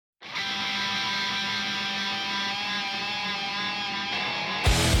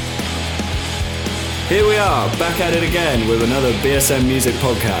Here we are, back at it again with another BSM Music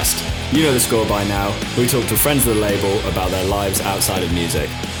podcast. You know the score by now. We talk to friends of the label about their lives outside of music.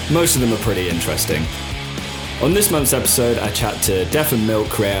 Most of them are pretty interesting. On this month's episode, I chat to Deaf and Milk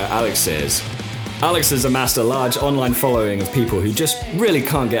creator Alex Sears. Alex has amassed a large online following of people who just really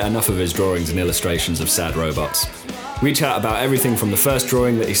can't get enough of his drawings and illustrations of sad robots. We chat about everything from the first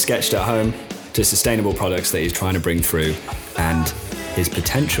drawing that he sketched at home to sustainable products that he's trying to bring through and his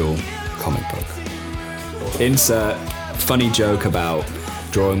potential comic book. Insert funny joke about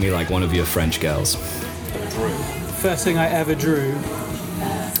drawing me like one of your French girls. First thing I ever drew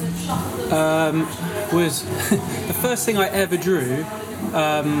was the first thing I ever drew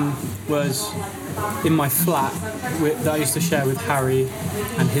was in my flat that I used to share with Harry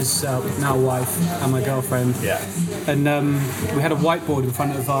and his now wife and my girlfriend. Yeah. And we had a whiteboard in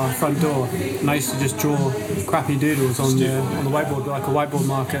front of our front door, and I used to just draw crappy doodles on the whiteboard with like a whiteboard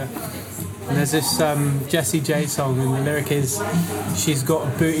marker. And there's this Jessie J song, and the lyric is, "She's got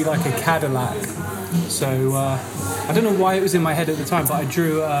a booty like a Cadillac." So I don't know why it was in my head at the time, but I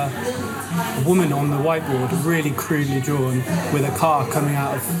drew a woman on the whiteboard, really crudely drawn, with a car coming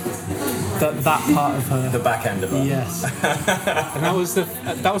out of that part of her. The back end of her. Yes. And that was the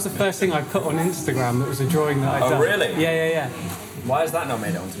first thing I put on Instagram. That was a drawing that I'd done. Oh, really? Yeah. Why has that not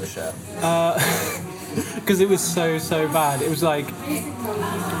made it onto a shirt? Because it was so bad. It was like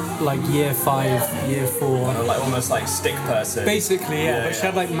year 5, year 4. Like almost like stick person. Basically, yeah. But she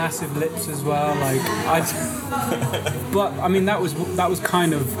had like massive lips as well. But I mean, that was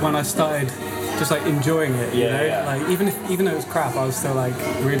kind of when I started just like enjoying it. You know? Yeah. Like even though it was crap, I was still like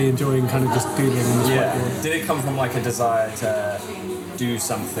really enjoying kind of just doodling on this whiteboard. Did it come from like a desire to do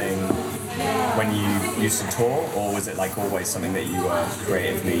something when you used to tour, or was it like always something that you were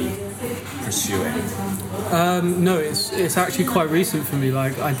creatively pursuing? No, it's actually quite recent for me.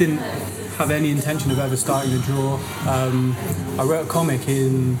 Like, I didn't have any intention of ever starting to draw. I wrote a comic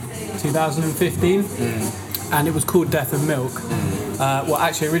in 2015, and it was called Death and Milk. Well,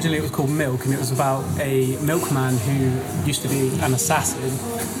 actually, originally it was called Milk, and it was about a milkman who used to be an assassin.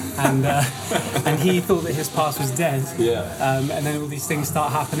 And he thought that his past was dead. Yeah. And then all these things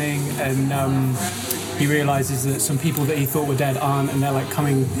start happening, and he realizes that some people that he thought were dead aren't, and they're like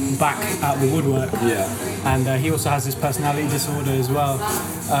coming back out of the woodwork. Yeah. And he also has this personality disorder as well.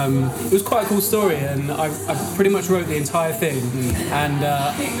 It was quite a cool story, and I pretty much wrote the entire thing. And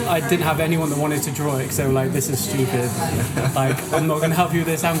I didn't have anyone that wanted to draw it, because they were like, "This is stupid. Like, I'm not going to help you with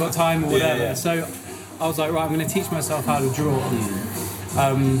this. I haven't got time," or whatever. Yeah. So I was like, right, I'm going to teach myself how to draw.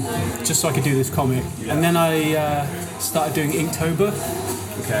 Just so I could do this comic. Yeah. And then I started doing Inktober.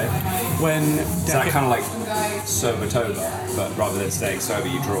 Okay. Is that kind of like Sobertober, but rather than staying sober,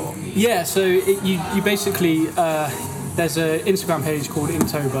 you draw? Yeah, so you basically, there's an Instagram page called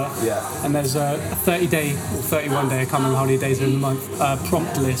Inktober, and there's a 30-day or 31-day, I can't remember how many days are in the month,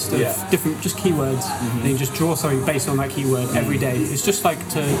 prompt list of different just keywords, and you just draw something based on that keyword every day. It's just like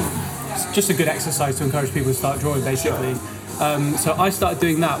it's just a good exercise to encourage people to start drawing, basically. Sure. So I started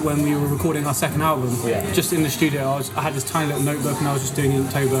doing that when we were recording our second album. Yeah. Just in the studio, I had this tiny little notebook, and I was just doing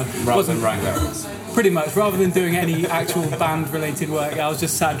Inktober. Rather than Wranglers. Pretty much, rather than doing any actual band-related work, I was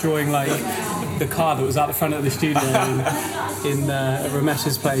just sat drawing like the car that was at the front of the studio in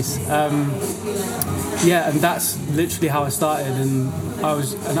Ramesh's place. And that's literally how I started. And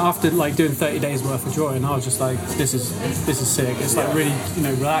after like doing 30 days worth of drawing, I was just like, this is sick. It's like really,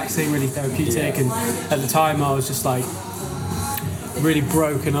 relaxing, really therapeutic. And at the time, I was just like really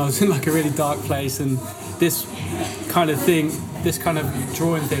broke, and I was in like a really dark place. And this kind of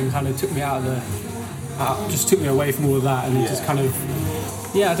drawing thing, kind of took me just took me away from all of that, and it just kind of,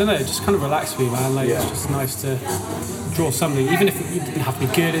 I don't know, it just kind of relaxed me, man. Like, it's just nice to draw something, even if it didn't have to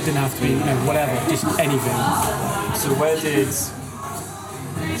be good, it didn't have to be, whatever, just anything. So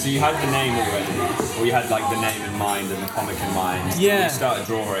you had the name already, or you had like the name in mind and the comic in mind. Yeah. You started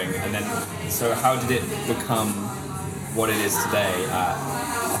drawing, and then, so how did it become what it is today? I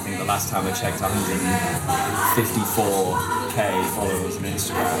think the last time I checked, 154k followers on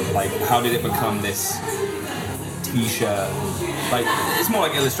Instagram. Like, how did it become this t-shirt? Like, it's more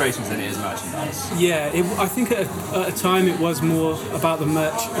like illustrations than it is merchandise. Yeah, I think at a time it was more about the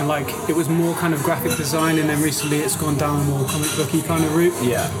merch, and like it was more kind of graphic design, and then recently it's gone down a more comic booky kind of route.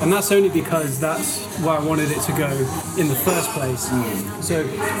 Yeah. And that's only because that's where I wanted it to go in the first place. So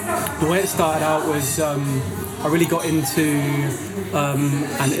the way it started out was I really got into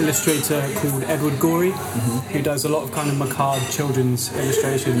an illustrator called Edward Gorey, who does a lot of kind of macabre children's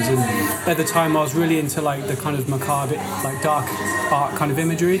illustrations, and at the time I was really into like the kind of macabre, like dark art kind of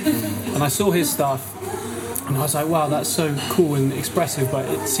imagery, and I saw his stuff, And I was like, wow, that's so cool and expressive, but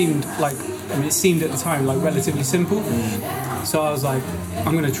it seemed at the time like relatively simple. So I was like,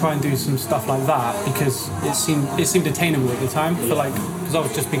 I'm going to try and do some stuff like that because it seemed attainable at the time because I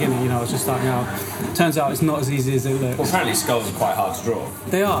was just beginning, I was just starting out. Turns out it's not as easy as it looks. Well, apparently skulls are quite hard to draw.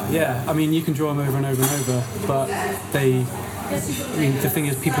 They are, yeah. I mean, you can draw them over and over and over, but the thing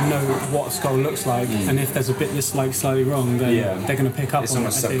is, people know what a skull looks like, and if there's a bit that's like slightly wrong, then they're going to pick up it's on it.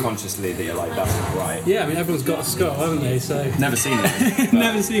 It's almost subconsciously that you're like, that's not right. Yeah, I mean, everyone's got a skull, haven't they? So never seen it.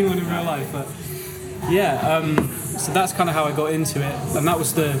 Never seen one in real life, but yeah. So that's kind of how I got into it, and that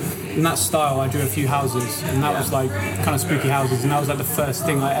was in that style I drew a few houses, and that was like kind of spooky houses, and that was like the first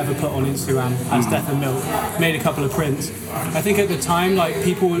thing I ever put on Instagram as Death and Milk. Made a couple of prints. I think at the time, like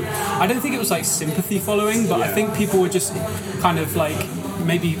people, I don't think it was like sympathy following, but I think people were just kind of like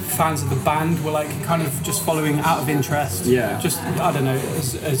maybe fans of the band were like kind of just following out of interest. Yeah. Just I don't know,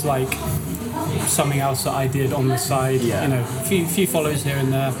 as like something else that I did on the side. Yeah. A few follows here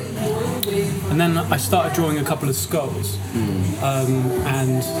and there. And then I started drawing a couple of skulls,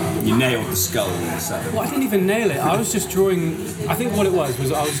 and you nailed the skull all of a sudden. Well, I didn't even nail it. I was just drawing. I think what it was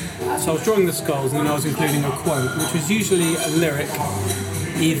I was drawing the skulls, and then I was including a quote, which was usually a lyric,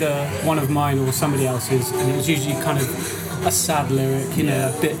 either one of mine or somebody else's, and it was usually kind of a sad lyric,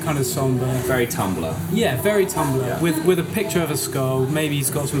 a bit kind of somber. Very Tumblr. Yeah, very Tumblr. Yeah. With a picture of a skull. Maybe he's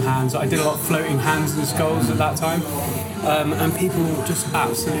got some hands. I did a lot of floating hands and skulls at that time. And people just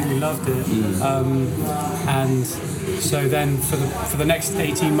absolutely loved it. And so then for the next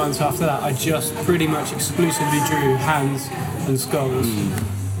 18 months after that, I just pretty much exclusively drew hands and skulls.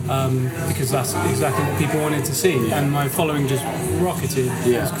 Because that's exactly what people wanted to see, and my following just rocketed.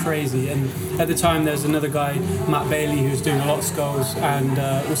 It was crazy. And at the time there's another guy, Matt Bailey, who's doing a lot of skulls, and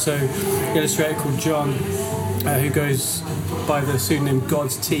also an illustrator called John, who goes by the pseudonym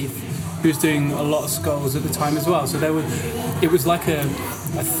God's Teeth, who's doing a lot of skulls at the time as well. So it was like a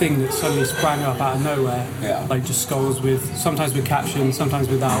thing that suddenly sprang up out of nowhere. Like just skulls sometimes with captions, sometimes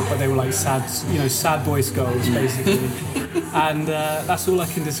without, but they were like sad boy skulls basically. And that's all I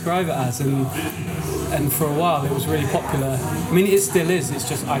can describe it as. And for a while it was really popular. I mean, it still is. It's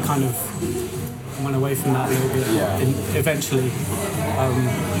just I kind of went away from that a little bit. Eventually.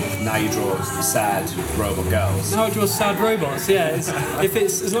 Now you draw sad robot girls. Now I draw sad robots. Yeah.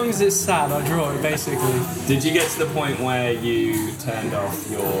 As long as it's sad, I draw it basically. Did you get to the point where you turned off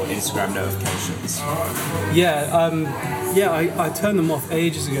your Instagram notifications? I turned them off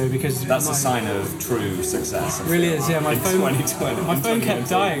ages ago because that's a sign of true success. It really is. Yeah, my phone. 2020. My phone kept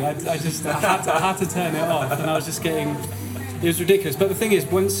dying. I had to turn it off, and I was just getting. It was ridiculous. But the thing is,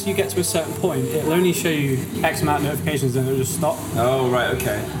 once you get to a certain point, it'll only show you X amount of notifications, and it'll just stop. Oh right,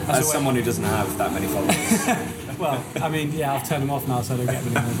 okay. As someone who doesn't have that many followers. Well, I mean, I've turned them off now, so I don't get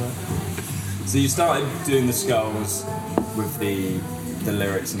them anymore. So you started doing the skulls with the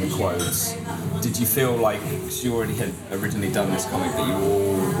lyrics and the quotes. Did you feel like, because you already had originally done this comic, that you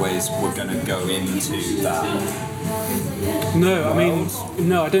always were going to go into that?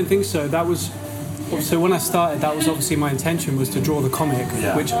 No, I don't think so. That was. So when I started, that was obviously my intention, was to draw the comic,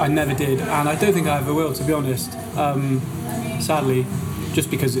 which I never did, and I don't think I ever will, to be honest. Sadly, just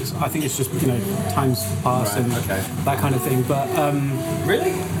because I think it's just times pass and that kind of thing. But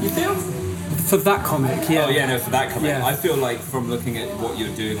really, you feel? For that comic, yeah. Oh yeah, no, for that comic. Yeah. I feel like from looking at what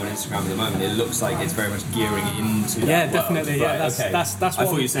you're doing on Instagram at the moment, it looks like it's very much gearing into that. Yeah, definitely. World. Yeah, right, that's what. I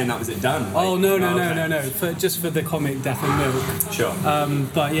thought you were saying that was it done. Oh no. Just for the comic Death and Milk. Sure.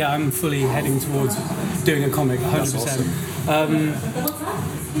 But yeah, I'm fully heading towards doing a comic, 100%. Awesome.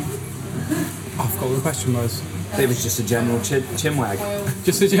 I forgot what the question was. It was just a general chinwag.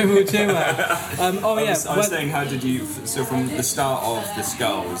 Just a general chinwag. I was saying, how did you? So from the start of the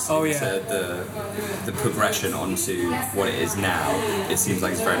skulls to the progression onto what it is now, it seems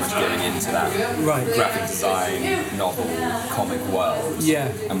like it's very much getting into that graphic design, novel, comic world.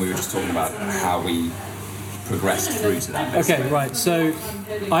 Yeah. And we were just talking about how we progressed through to that. Basically. Okay, right. So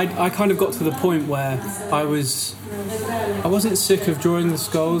I kind of got to the point where I wasn't sick of drawing the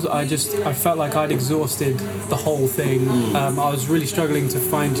skulls. I felt like I'd exhausted the whole thing. I was really struggling to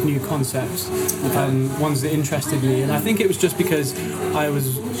find new concepts, ones that interested me. And I think it was just because I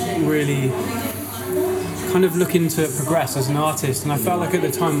was really kind of looking to progress as an artist, and I felt like at the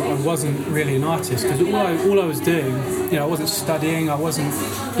time I wasn't really an artist, because all I was doing, I wasn't studying, I wasn't,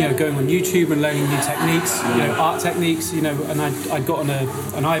 going on YouTube and learning new techniques, art techniques, and I'd got on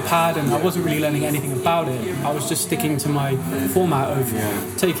an iPad, and I wasn't really learning anything about it. I was just sticking to my format of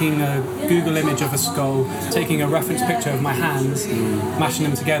taking a Google image of a skull, taking a reference picture of my hands, mashing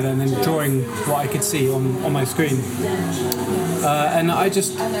them together, and then drawing what I could see on my screen. And I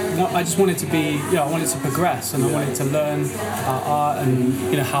just wanted to be, I wanted to progress. progress, and I wanted to learn about art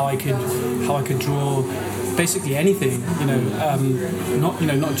and how I could draw basically anything,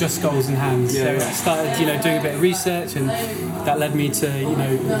 not just skulls and hands. So I started doing a bit of research, and that led me to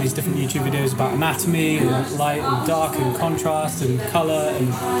all these different YouTube videos about anatomy and light and dark and contrast and colour,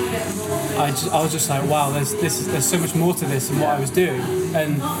 and I was just like, wow, there's so much more to this than what I was doing.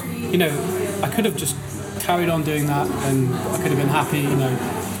 And I could have just carried on doing that, and I could have been happy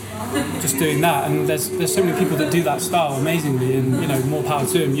just doing that. And there's so many people that do that style amazingly, and more power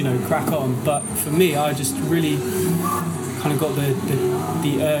to them, crack on. But for me, I just really kind of got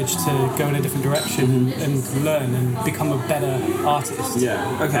the urge to go in a different direction and learn and become a better artist.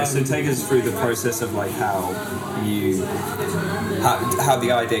 Yeah. Okay. So take us through the process of like how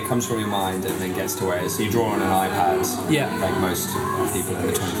the idea comes from your mind and then gets to where it is. So you draw on an iPad. Yeah. Like most people in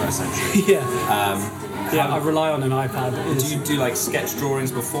the 21st century. Yeah. I rely on an iPad. Do you do like sketch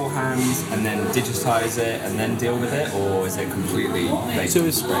drawings beforehand and then digitize it and then deal with it, or is it completely based on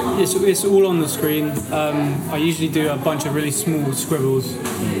the screen? It's all on the screen. I usually do a bunch of really small scribbles,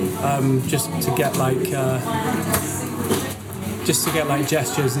 just to get like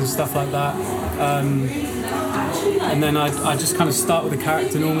gestures and stuff like that. And then I just kind of start with the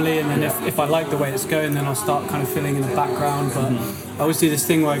character normally, and then if I like the way it's going, then I'll start kind of filling in the background. But I always do this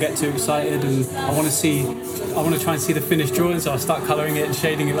thing where I get too excited and I want to try and see the finished drawing, so I'll start colouring it and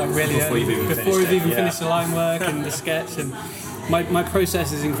shading it like really before early, you've even finished the line work and the sketch. And my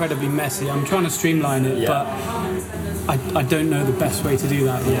process is incredibly messy. I'm trying to streamline it, but I don't know the best way to do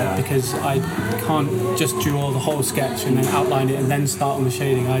that yet, because I can't just draw the whole sketch and then outline it and then start on the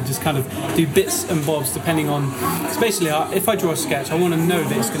shading. I just kind of do bits and bobs depending on... So basically, if I draw a sketch, I want to know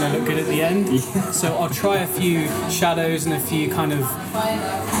that it's going to look good at the end. So I'll try a few shadows and a few kind of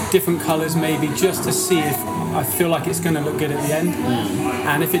different colours maybe, just to see if I feel like it's going to look good at the end.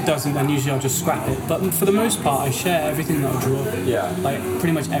 And if it doesn't, then usually I'll just scrap it. But for the most part, I share everything that I draw. Yeah. Like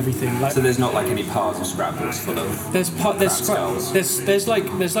pretty much everything. Like, so there's not like any piles of scrapbooks full of... There's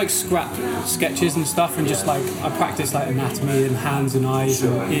like scrap sketches and stuff, and just like I practice like anatomy and hands and eyes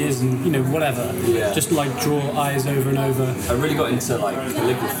and ears and whatever. Yeah. Just like draw eyes over and over. I really got into like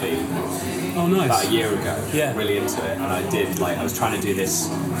calligraphy. Oh, nice. About a year ago. Yeah. Really into it, and I was trying to do this.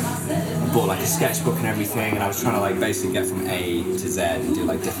 I bought like a sketchbook and everything, and I was trying to like basically get from A to Z and do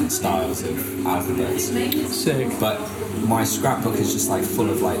like different styles of alphabets. Sick. But my scrapbook is just like full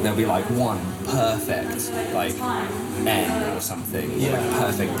of like, there'll be like one perfect like N or something, like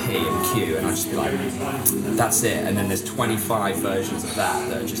perfect P and Q, and I'll just be like, that's it. And then there's 25 versions of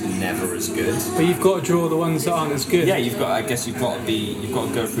that are just never as good. But you've got to draw the ones that aren't as good. Yeah, you've got to go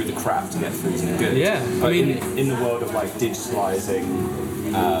through the crap to get through to the good. Yeah, but in the world of like digitalizing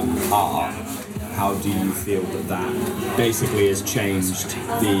art, how do you feel that basically has changed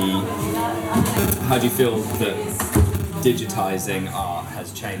how do you feel that digitizing art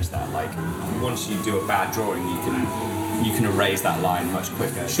has changed that? Like, once you do a bad drawing, you can erase that line much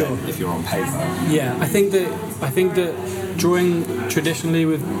quicker than if you're on paper. Yeah, I think that drawing traditionally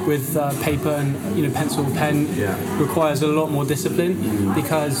with paper and pencil and pen requires a lot more discipline,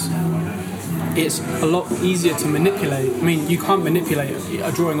 because it's a lot easier to manipulate. I mean, you can't manipulate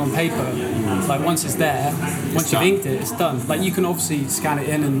a drawing on paper. Like, once it's there, once you've inked it, it's done. Like, you can obviously scan it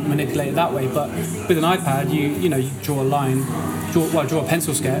in and manipulate it that way, but with an iPad, you draw a line, draw a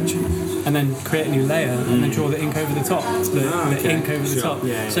pencil sketch, and then create a new layer, and then draw the ink over the top. The ink over the top.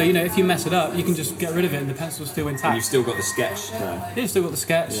 Yeah. So, if you mess it up, you can just get rid of it and the pencil's still intact. And you've still got the sketch there. You've still got the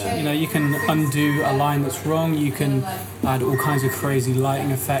sketch. Yeah. You can undo a line that's wrong, you can add all kinds of crazy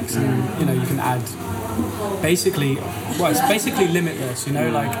lighting effects, and you can add it's basically limitless, and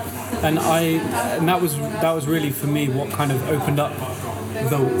that was really for me what kind of opened up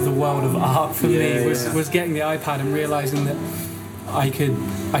the work of art for me was getting the iPad and realizing that I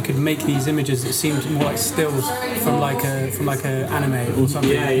could make these images that seemed more like stills from like a anime or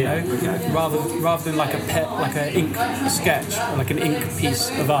something, Okay. rather than like a ink sketch or like an ink piece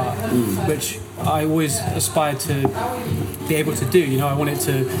of art, which I always aspired to be able to do. I wanted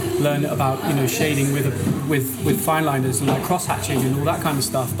to learn about shading with fine liners and like cross hatching and all that kind of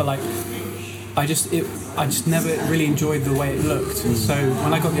stuff, but like I just never really enjoyed the way it looked. So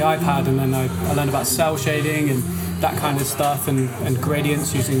when I got the iPad, and then I learned about cell shading and that kind of stuff, and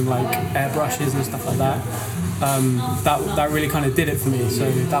gradients using like airbrushes and stuff like that, that really kind of did it for me.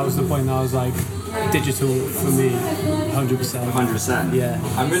 So that was the point that I was like, digital for me, 100%. 100%. Yeah.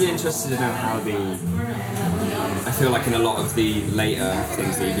 I'm really interested to know how I feel like in a lot of the later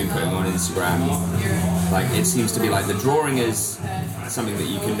things that you've been putting on Instagram, like it seems to be like the drawing is something that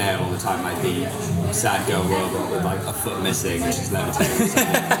you can nail all the time, like the sad girl robot with like a foot missing and she's levitating.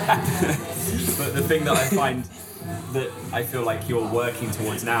 But the thing that I find that I feel like you're working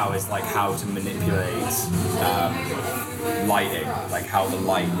towards now is like how to manipulate lighting, like how the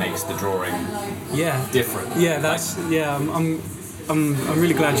light makes the drawing different. Yeah, that's I'm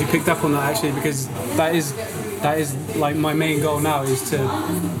really glad you picked up on that actually, because that is like my main goal now is to,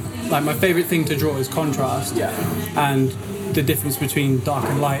 like, my favourite thing to draw is contrast. Yeah. And the difference between dark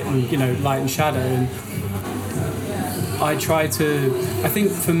and light, and light and shadow. And I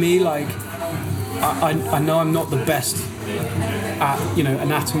think for me, like, I know I'm not the best at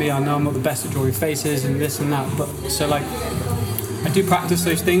anatomy. I know I'm not the best at drawing faces and this and that. But so, like, I do practice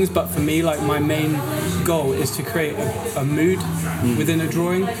those things. But for me, like, my main goal is to create a mood within a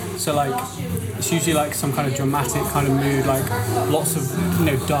drawing. So, like, it's usually like some kind of dramatic kind of mood, like lots of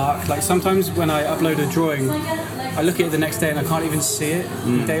dark. Like, sometimes when I upload a drawing, I look at it the next day and I can't even see it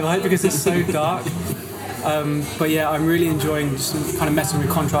in daylight because it's so dark. But yeah, I'm really enjoying just kind of messing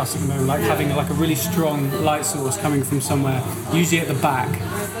with contrast at the moment, like having like a really strong light source coming from somewhere, usually at the back,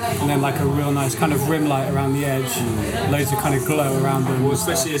 and then like a real nice kind of rim light around the edge, loads of kind of glow around them. Well,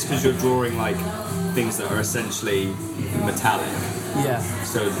 especially it's because you're drawing like things that are essentially metallic. Yeah.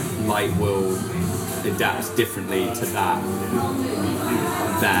 So light will adapt differently to that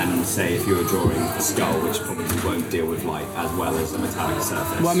than, say, if you were drawing a skull, which probably won't deal with light as well as a metallic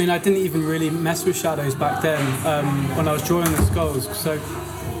surface. Well, I mean, I didn't even really mess with shadows back then when I was drawing the skulls. So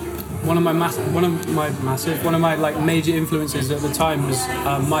one of my like major influences at the time was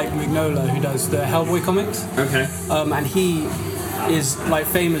Mike Mignola, who does the Hellboy comics. Okay. And he is like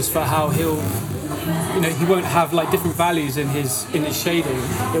famous for how he won't have like different values in his shading.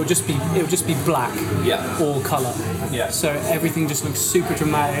 It'll just be black or colour. Yeah. So everything just looks super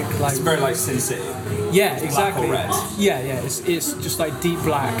dramatic. Like, it's very like Sin City. Yeah, exactly. Black or red. Yeah. It's just like deep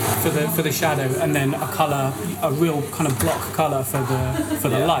black for the shadow, and then a real kind of block colour for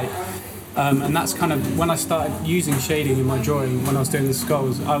the light. And that's kind of when I started using shading in my drawing. When I was doing the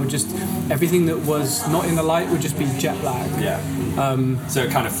skulls, I would just, everything that was not in the light would just be jet black. Yeah. So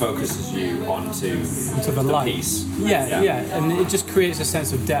it kind of focuses you onto the light. piece. Yeah, and it just creates a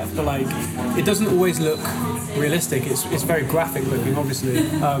sense of depth. But like, it doesn't always look realistic. It's very graphic looking, obviously.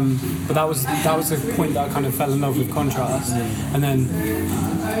 But that was the point that I kind of fell in love with contrast. And then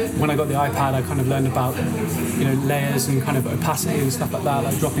when I got the iPad, I kind of learned about layers and kind of opacity and stuff like that,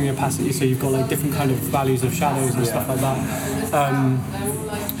 like dropping the opacity so you've got like different kind of values of shadows and stuff like that.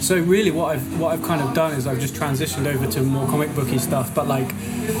 So really what I've kind of done is I've just transitioned over to more comic booky stuff, but like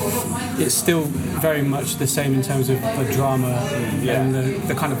it's still very much the same in terms of the drama and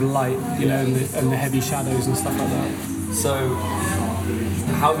the kind of light, and the heavy shadows and stuff like that. So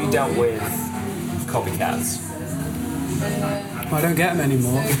how have you dealt with copycats? I don't get them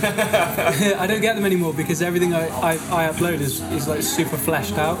anymore. I don't get them anymore because everything I upload is like super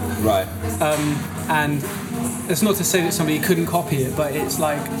fleshed out. Right. And it's not to say that somebody couldn't copy it, but it's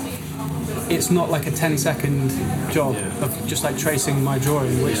like, it's not like a 10-second job of just like tracing my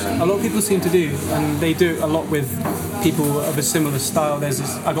drawing, which a lot of people seem to do, and they do a lot with people of a similar style.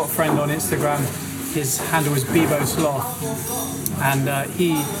 I got a friend on Instagram, his handle is Bebo Sloth, and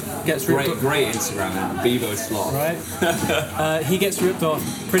he gets ripped off. Great Instagram handle, Bebo Sloth. Right? He gets ripped off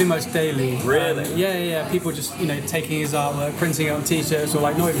pretty much daily. Really? Yeah. People just taking his artwork, printing it on t-shirts, or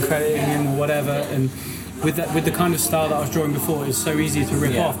like not even crediting him or whatever, and with the kind of style that I was drawing before, it's so easy to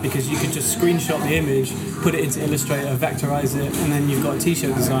rip off because you could just screenshot the image, put it into Illustrator, vectorize it, and then you've got a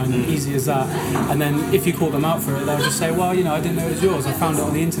t-shirt design, easy as that. And then if you call them out for it, they'll just say, well, I didn't know it was yours, I found it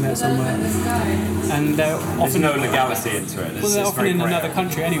on the internet somewhere. And they're often... There's no legality into it. Well, they're often in another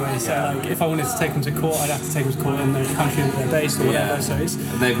country anyway, so like if I wanted to take them to court, I'd have to take them to court in the country that they're based or whatever, so it's...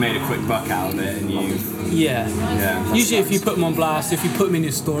 They've made a quick buck out of it, and you... Yeah. Usually if you put them on blast, if you put them in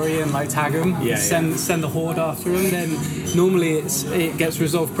your story and like tag them, send the horde after them, then normally it gets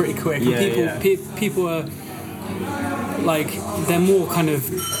resolved pretty quick. And people are like, they're more kind of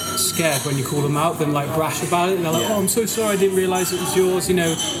scared when you call them out than like brash about it. They're like, oh, I'm so sorry, I didn't realise it was yours.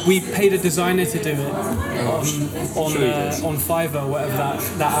 We paid a designer to do it on Fiverr, whatever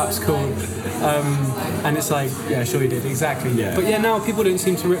that app's called. And it's like, yeah, sure you did, exactly. Yeah. But now people don't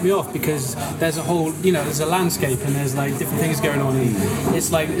seem to rip me off because there's a whole, there's a landscape and there's like different things going on, and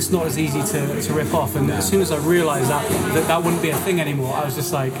it's like it's not as easy to rip off. And as soon as I realised that wouldn't be a thing anymore, I was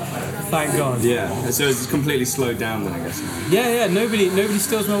just like, thank God. Yeah. So it's completely slowed down then, I guess. Yeah. Nobody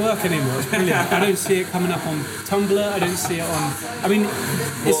steals my work anymore. It's brilliant. I don't see it coming up on Tumblr. I don't see it on. I mean,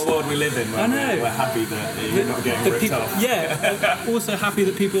 what world we live in? Where we're happy that you're not getting ripped off. Yeah. Also happy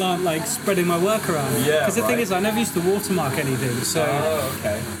that people aren't like spreading my work around. Yeah. Because the thing is, I never used to watermark anything. So. Oh,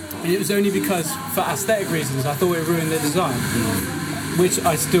 okay. And it was only because, for aesthetic reasons, I thought it ruined the design. which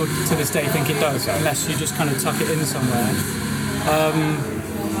I still to this day think it does, unless you just kind of tuck it in somewhere.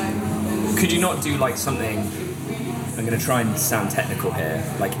 Could you not do like something? I'm going to try and sound technical here.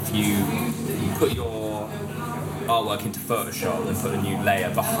 Like if you put your artwork into Photoshop and put a new layer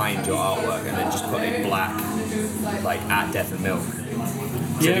behind your artwork, and then just put a black, like at Death and Milk.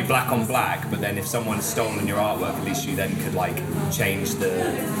 So it'd be black on black, but then if someone's stolen your artwork, at least you then could like change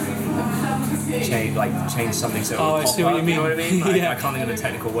something so it would I see pop what up, you know what I mean? Like, Yeah. I can't think of a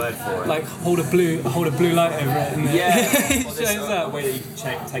technical word for it. Like hold a blue light over it, and it Or shows there's a up. way that you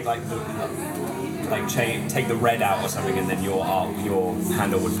can take like take the red out or something, and then your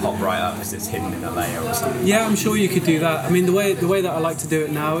handle would pop right up because it's hidden in a layer or something. Yeah, I'm sure you could do that. I mean, the way that I like to do it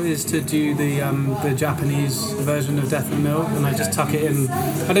now is to do the Japanese version of Death and Milk, and I just tuck it in.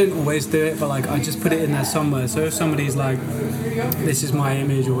 I don't always do it, but like I just put it in there somewhere. So if somebody's like, "This is my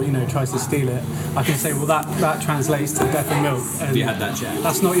image," or tries to steal it, I can say, "Well, that translates to Death and Milk." And Have you had that checked?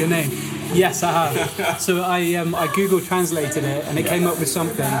 That's not your name. Yes, I have. So I Google translated it, and it came up with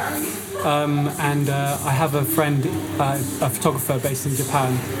something. And I have a friend, a photographer based in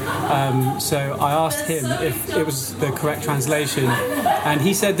Japan. So I asked him if it was the correct translation, and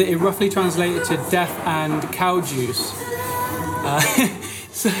he said that it roughly translated to death and cow juice.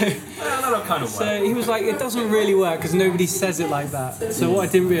 That'll kind of work. So he was like, it doesn't really work because nobody says it like that. So what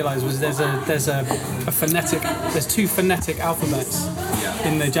I didn't realise was there's two phonetic alphabets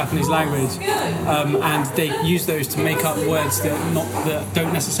in the Japanese language, and they use those to make up words that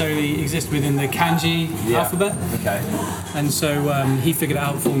don't necessarily exist within the kanji alphabet. Okay. And so he figured it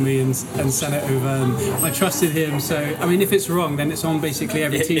out for me and sent it over. And I trusted him. So I mean, if it's wrong, then it's on basically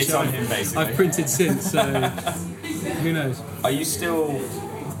every T-shirt It's on him, basically. I've printed since. So who knows? Are you still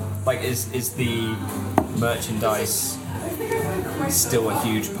like is the merchandise still a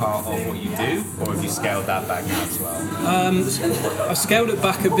huge part of what you do, or have you scaled that back now as well? I scaled it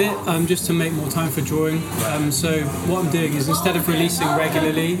back a bit just to make more time for drawing. So what I'm doing is instead of releasing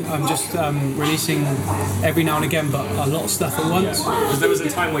regularly, I'm just releasing every now and again, but a lot of stuff at once. Because there was a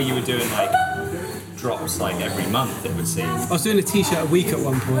time where you were doing like drops like every month, it would seem. I was doing a t-shirt a week at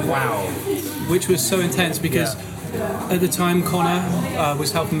one point. Wow. Which was so intense because at the time Connor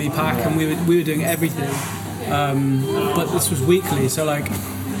was helping me pack, and we were doing everything. But this was weekly, so like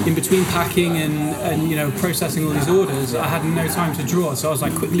in between packing and processing all these orders, I had no time to draw. So I was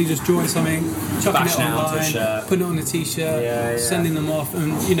like quickly just drawing something, chucking it online, putting it on a t-shirt, sending them off,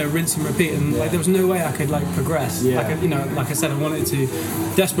 and rinse and repeat. And like there was no way I could like progress. Like I said,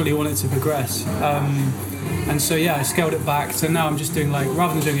 I desperately wanted to progress. And so I scaled it back. So now I'm just doing like,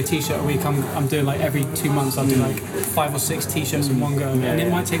 rather than doing a t-shirt a week, I'm doing like every 2 months I'll do like 5 or 6 t-shirts in one go, and it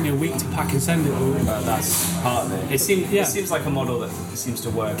might take me a week to pack and send it all. That's part of it. It seems like a model that seems to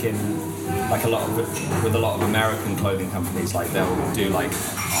work in like with a lot of American clothing companies. Like they'll do like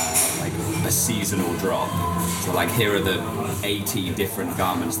a seasonal drop. So like here are the 80 different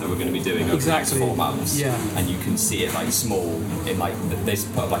garments that we're going to be doing over the next 4 months. Yeah. And you can see it like small in like they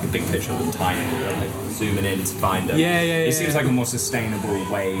put up like a big picture of them tiny, like zooming in to find them. It seems like a more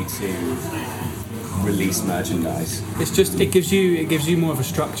sustainable way to release merchandise. It's just it gives you more of a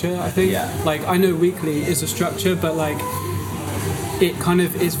structure, I think. Like I know weekly is a structure, but like it kind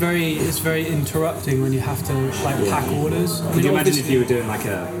of is very interrupting when you have to like pack orders. Could you imagine if you were doing like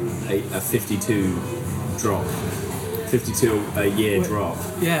a 52 drop? 52 a year drop.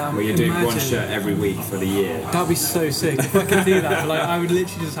 Yeah, where you're doing one shirt every week for the year. That'd be so sick. If I could do that, like I would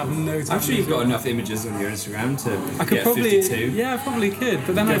literally just have no time. I'm sure you've got enough images on your Instagram to I could get probably, 52. Yeah, I probably could.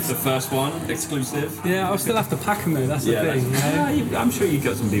 But then Go for the first one, exclusive. Yeah, I'll still have to pack them though. That's the thing. I'm sure you've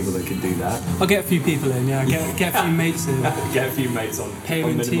got some people that can do that. I'll get a few people in. Yeah, get a few mates in. Get a few mates on. Pay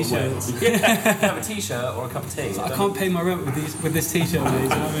them t-shirts. Have a t-shirt or a cup of tea. I can't pay my rent with this t-shirt, mate. You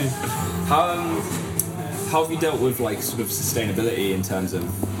know what I mean? How have you dealt with like sort of sustainability in terms of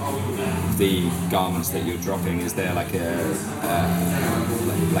the garments that you're dropping? Is there like a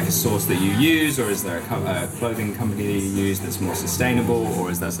source that you use, or is there a clothing company that you use that's more sustainable, or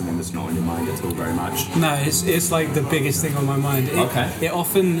is that something that's not on your mind at all very much? No, it's like the biggest thing on my mind. It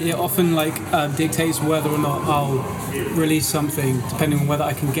often like dictates whether or not I'll release something, depending on whether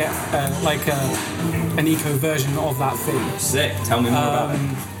I can get an eco version of that thing. Sick. Tell me more about it.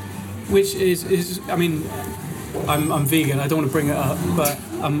 Which is I mean, I'm vegan. I don't want to bring it up, but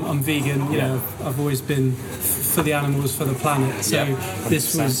I'm vegan. You know, I've always been for the animals, for the planet. So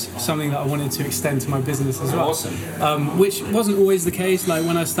this was something that I wanted to extend to my business as well. Awesome. Which wasn't always the case. Like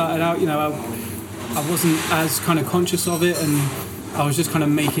when I started out, I wasn't as kind of conscious of it, and I was just kind of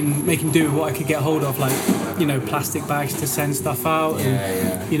making do with what I could get hold of. Like, you know, plastic bags to send stuff out,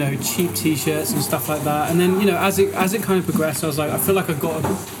 and you know, cheap T-shirts and stuff like that. And then, you know, as it kind of progressed, I was like, I feel like I've got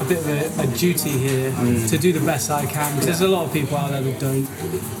a bit of a duty here to do the best I can, because there's a lot of people out there that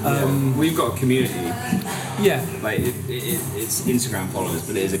don't. We've got a community. Yeah. Like it's Instagram followers,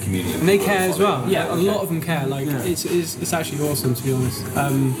 but it is a community. And they care as well. Yeah, a lot of them care. Like it's actually awesome, to be honest.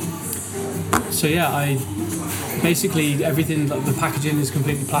 So yeah, I basically everything. Like, the packaging is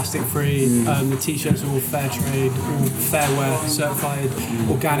completely plastic free. The T-shirts are all fair trade, all fair wear certified,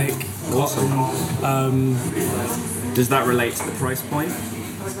 organic. Awesome. Cotton. Does that relate to the price point?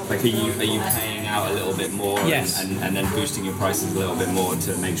 Like, are you paying out a little bit more? Yes. And then boosting your prices a little bit more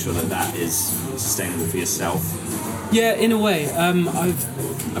to make sure that is sustainable for yourself? Yeah, in a way.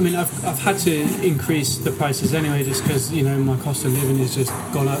 I've had to increase the prices anyway, just because, you know, my cost of living has just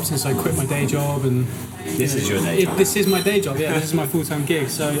gone up since I quit my day job, and this is your day job. This is my day job. Yeah, this is my full-time gig.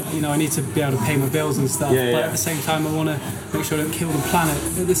 So, you know, I need to be able to pay my bills and stuff. But at the same time, I want to make sure I don't kill the planet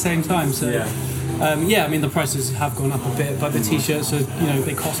at the same time. So. I mean, the prices have gone up a bit, but the T-shirts are, you know,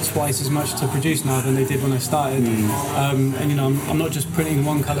 they cost twice as much to produce now than they did when I started. And, you know, I'm not just printing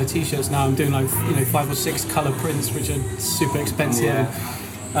one colour T-shirts now, I'm doing like, you know, 5 or 6 colour prints, which are super expensive.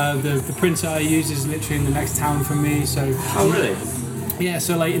 The printer I use is literally in the next town from me, so... Oh, really? Yeah,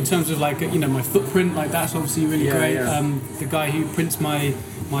 so like in terms of like, you know, my footprint, like that's obviously really great. The guy who prints my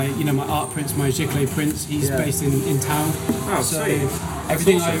you know, my art prints, my Giclée prints, he's based in town. Oh, so sweet.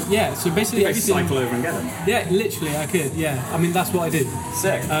 Everything awesome. So basically everything. Cycle over and get them. Yeah, literally, I could. Yeah, I mean that's what I did.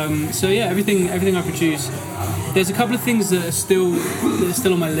 Sick. So yeah, everything I produce. There's a couple of things that are still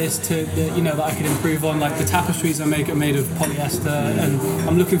on my list that I could improve on. Like the tapestries I make are made of polyester, and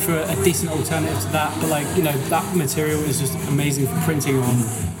I'm looking for a decent alternative to that. But like, you know, that material is just amazing for printing on.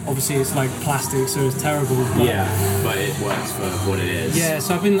 Obviously, it's like plastic, so it's terrible. But it works for what it is. Yeah,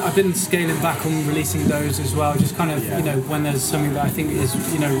 so I've been scaling back on releasing those as well. Just kind of you know, when there's something that I think is,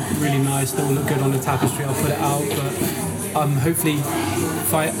 you know, really nice that will look good on the tapestry, I'll put it out. But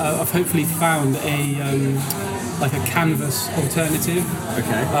I've hopefully found like a canvas alternative.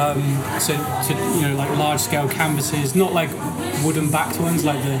 Okay. So you know, like large scale canvases, not like wooden backed ones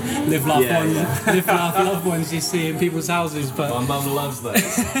like the live laugh live laugh love ones you see in people's houses. But my mum loves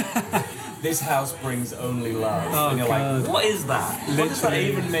those. This house brings only love. Oh, and you're God. like, what is that? Literally, what does that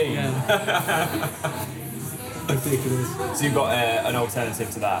even mean? Yeah. Ridiculous. So you've got an alternative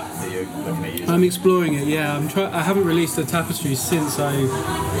to that you're looking at using? I'm exploring it. Yeah, I haven't released a tapestry since I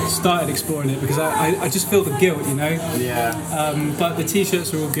started exploring it, because I just feel the guilt, you know. Yeah. But the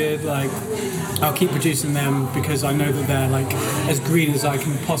T-shirts are all good. Like, I'll keep producing them because I know that they're like as green as I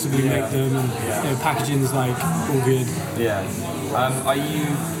can possibly make them, and you know, packaging's like all good. Yeah.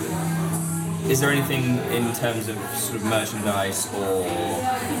 Is there anything in terms of sort of merchandise or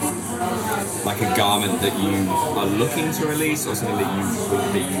like a garment that you are looking to release, or something that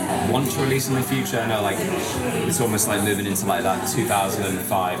you want to release in the future? I know, like, it's almost like moving into like that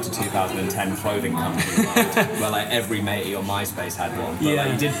 2005 to 2010 clothing company where like every matey on MySpace had one. But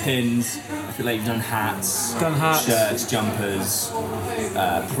like, you did pins. I feel like you've done hats, shirts, jumpers,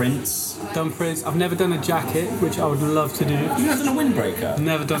 prints. Done prints. I've never done a jacket, which I would love to do. You've never done a windbreaker?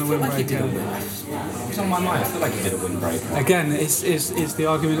 Never done a windbreaker. It's on my mind. I feel like you did a windbreaker. Again, it's the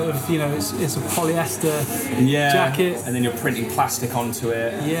argument of, you know, it's a polyester jacket, and then you're printing plastic onto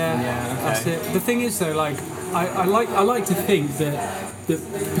it. Okay. That's it. The thing is though, like I like to think that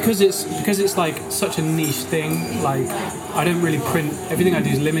because it's like such a niche thing, like I don't really print, everything I do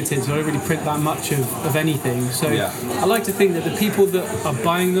is limited, so I don't really print that much of anything. So I like to think that the people that are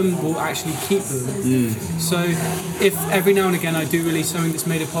buying them will actually keep them. So if every now and again I do release something that's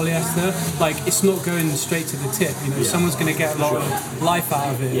made of polyester, like it's not going straight to the tip. You know, someone's going to get a lot of life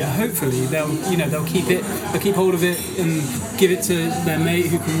out of it. And hopefully they'll keep it, they'll keep hold of it and give it to their mate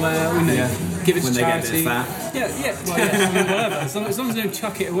who can wear. You know, give it to charity. Well, I mean, whatever. As long as they don't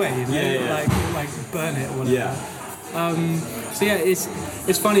chuck it away, you know, like burn it or whatever. So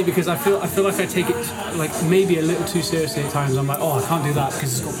it's funny because I feel like I take it like maybe a little too seriously at times. I'm like, I can't do that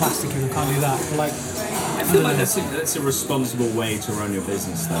because it's got plastic in it. I can't do that. But like, I feel like that's a responsible way to run your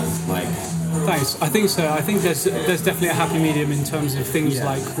business, though. Like, thanks. I think so. I think there's definitely a happy medium in terms of things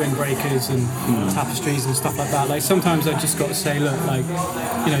like windbreakers and tapestries and stuff like that. Like sometimes I just got to say, look, like,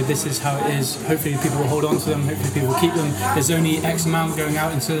 you know, this is how it is. Hopefully people will hold on to them. Hopefully people will keep them. There's only X amount going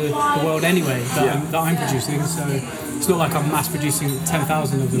out into the world anyway that I'm producing. So it's not like I'm mass producing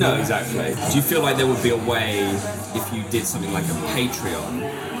 10,000 of them. No, exactly. Do you feel like there would be a way if you did something like a Patreon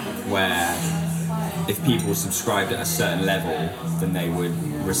where if people subscribed at a certain level, then they would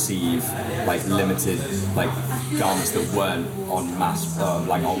receive like limited like garments that weren't on mass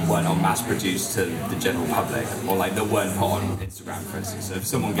weren't on mass produced to the general public, or like that weren't put on Instagram, for instance. So if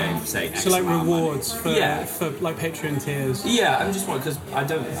someone gave, say, X So like amount of money- rewards for like Patreon tiers. Yeah, I'm just wondering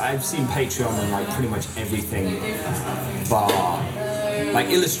because I've seen Patreon on like pretty much everything, bar like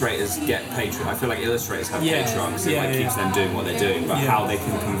illustrators get Patreon. I feel like illustrators have Patreon because it keeps them doing what they're doing. But how they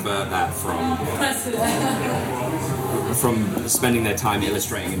can convert that from spending their time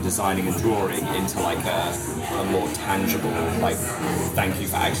illustrating and designing and drawing into like a more tangible like thank you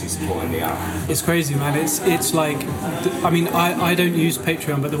for actually supporting the art. It's crazy, man. It's like, I mean, I don't use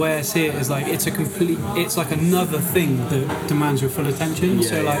Patreon, but the way I see it is like it's like another thing that demands your full attention.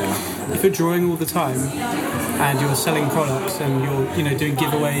 So like, if you're drawing all the time and you're selling products and you're doing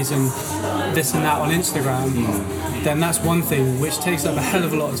giveaways and this and that on Instagram, then that's one thing which takes up a hell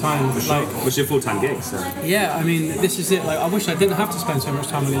of a lot of time. Like, which are full-time gigs. So. Yeah, I mean, this is it. Like, I wish I didn't have to spend so much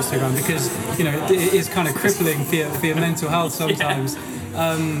time on Instagram because it is kind of crippling for your mental health sometimes.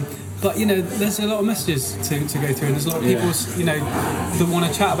 But there's a lot of messages to go through, and there's a lot of people that want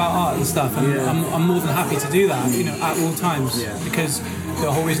to chat about art and stuff, and I'm more than happy to do that at all times because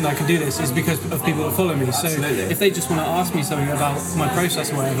the whole reason I can do this is because of people that follow me. So if they just want to ask me something about my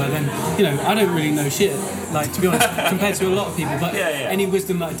process or whatever, then I don't really know shit, like, to be honest, compared to a lot of people, but any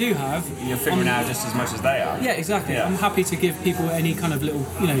wisdom that I do have, you're figuring out just as much as they are. Yeah, exactly. I'm happy to give people any kind of little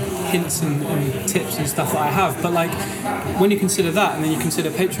hints and tips and stuff that I have, but like when you consider that and then you consider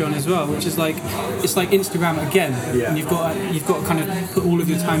Patreon as well, which is like, it's like Instagram again, and you've got to kind of put all of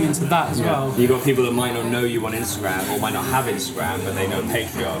your time into that as well. You've got people that might not know you on Instagram or might not have Instagram, but they know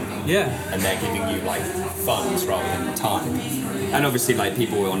Patreon, and they're giving you like funds rather than time. And obviously, like,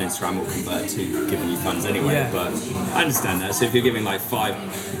 people on Instagram will convert to giving you funds anyway. But I understand that. So if you're giving like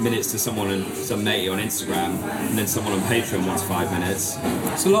 5 minutes to someone and some matey on Instagram, and then someone on Patreon wants 5 minutes,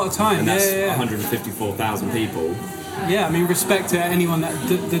 it's a lot of time. And that's 154,000 people. Yeah, I mean, respect to anyone that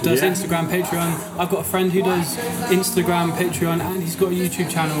does Instagram, Patreon. I've got a friend who does Instagram, Patreon, and he's got a YouTube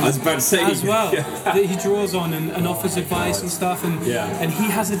channel I was about to say, as well that he draws on and offers advice and stuff. And he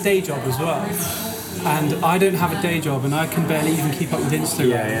has a day job as well. And I don't have a day job, and I can barely even keep up with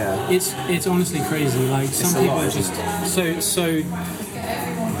Instagram. It's honestly crazy. Like, some people are just so.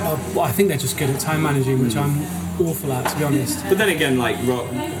 I think they're just good at time managing, which I'm awful at, to be honest. But then again, like,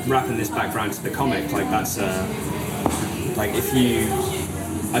 wrapping this back around to the comic, like, that's like, if you,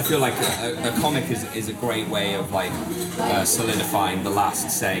 I feel like a comic is a great way of like solidifying the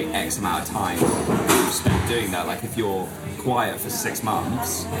last, say, X amount of time you spent doing that. Like, if you're quiet for 6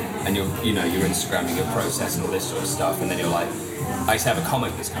 months and you're Instagramming your process and all this sort of stuff, and then you're like, I used to have a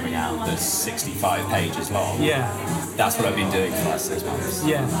comic that's coming out that's 65 pages long. Yeah. That's what I've been doing for the last 6 months.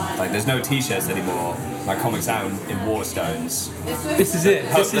 Yeah. Like, there's no t-shirts anymore. My comic's out in Warstones. This is it.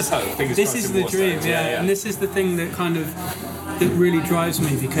 This is the dream, yeah. And this is the thing that kind of that really drives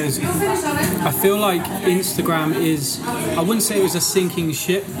me, because I feel like Instagram is, I wouldn't say it was a sinking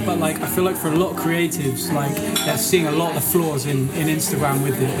ship, but like I feel like for a lot of creatives, like they're seeing a lot of the flaws in Instagram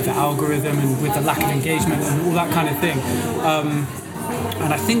with the algorithm and with the lack of engagement and all that kind of thing.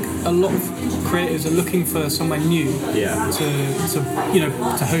 And I think a lot of creators are looking for somewhere new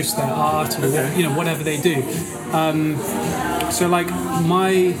to host their art or whatever they do. So like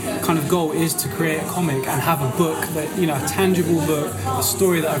my kind of goal is to create a comic and have a book that, a tangible book, a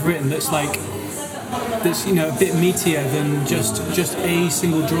story that I've written that's a bit meatier than just a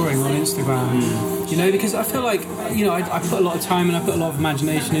single drawing on Instagram. Because I feel like, I put a lot of time and I put a lot of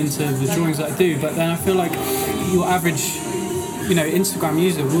imagination into the drawings that I do, but then I feel like your average Instagram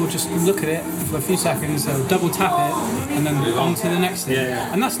user will just look at it for a few seconds, they'll double tap it, and then on to the next thing.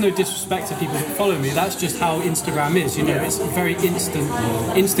 And that's no disrespect to people that follow me. That's just how Instagram is. It's very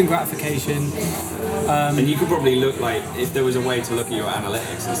instant gratification. And you could probably look, like, if there was a way to look at your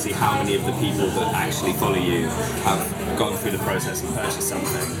analytics and see how many of the people that actually follow you have gone through the process and purchased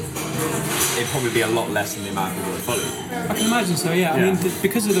something, it'd probably be a lot less than the amount of people that follow you. I can imagine so, yeah. I mean,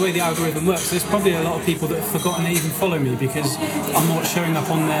 because of the way the algorithm works, there's probably a lot of people that have forgotten they even follow me because I'm not showing up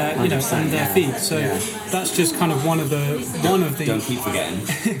on their, on their feed. So that's just kind of one of the. Don't keep forgetting.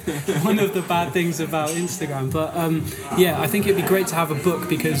 One of the bad things about Instagram, but I think it'd be great to have a book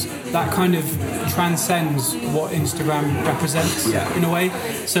because that kind of transcends what Instagram represents in a way.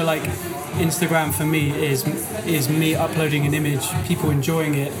 So like, Instagram for me is me uploading an image, people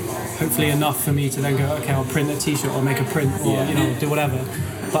enjoying it, hopefully enough for me to then go, okay, I'll print a t-shirt or make a print or do whatever.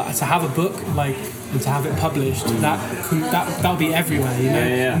 But to have a book, like, and to have it published, that'll be everywhere, you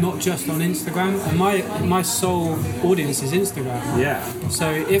know, not just on Instagram. And my sole audience is Instagram. Yeah. So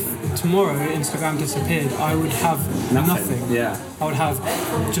if tomorrow Instagram disappeared, I would have nothing. Yeah. I would have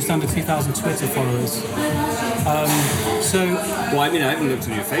just under 2,000 Twitter followers. Well, I mean, I haven't looked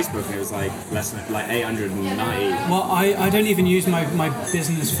on your Facebook, and it was like less than 890. Well, I don't even use my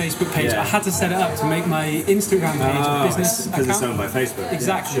business Facebook page. Yeah. I had to set it up to make my Instagram page a business account. Because it's owned by Facebook.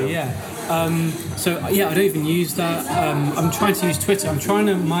 Exactly, yeah. So I don't even use that. I'm trying to use Twitter. I'm trying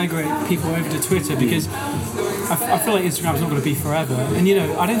to migrate people over to Twitter because I feel like Instagram's not going to be forever. And, you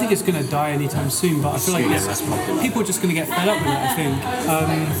know, I don't think it's going to die anytime soon, but I feel like people are just going to get fed up with it, I think.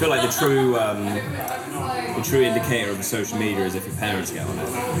 I feel like the true indicator of a social media is if your parents get on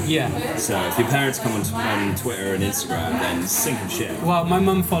it. Yeah. So if your parents come on Twitter and Instagram, then sink and shit. Well, my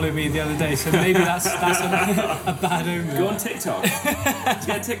mum followed me the other day, so maybe that's a bad omen. Go on TikTok. Get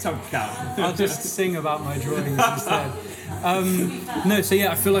a TikTok account. I'll just sing about my drawings instead. No, so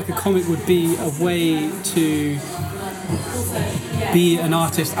yeah, I feel like a comic would be a way to be an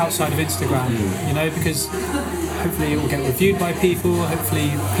artist outside of Instagram, you know, because hopefully it will get reviewed by people, hopefully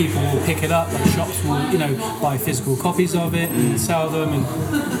people will pick it up, like shops will, you know, buy physical copies of it and sell them, and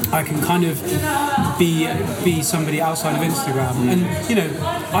I can kind of be somebody outside of Instagram. And, you know,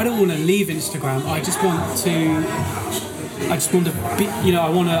 I don't want to leave Instagram, I just want to be, you know, I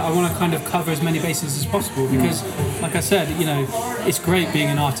want to kind of cover as many bases as possible because, like I said, you know, it's great being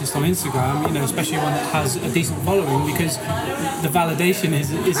an artist on Instagram, you know, especially one that has a decent following, because the validation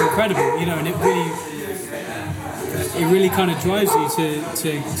is incredible, you know, and it really kind of drives you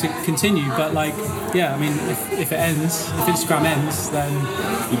to continue. But like, yeah, I mean, if it ends, if Instagram ends, then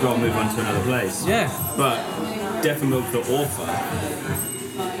you've got to move on to another place. Yeah. But Defamilk the author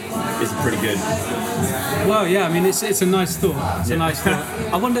is pretty good. Well, yeah, I mean, it's a nice thought. It's a nice thought.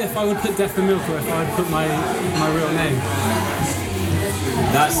 I wonder if I would put Defamilk or if I would put my real name.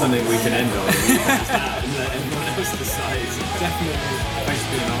 That's something we can end on. And let everyone else decide. Definitely. Thanks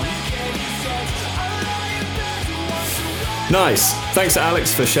for being on. Nice. Thanks to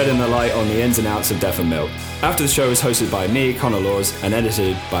Alex for shedding the light on the ins and outs of Defamilk. After the show is hosted by me, Connor Laws, and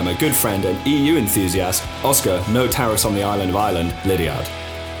edited by my good friend and EU enthusiast, Oscar, no tariffs on the island of Ireland, Lydiard.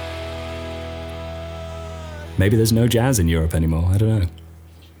 Maybe there's no jazz in Europe anymore, I don't know.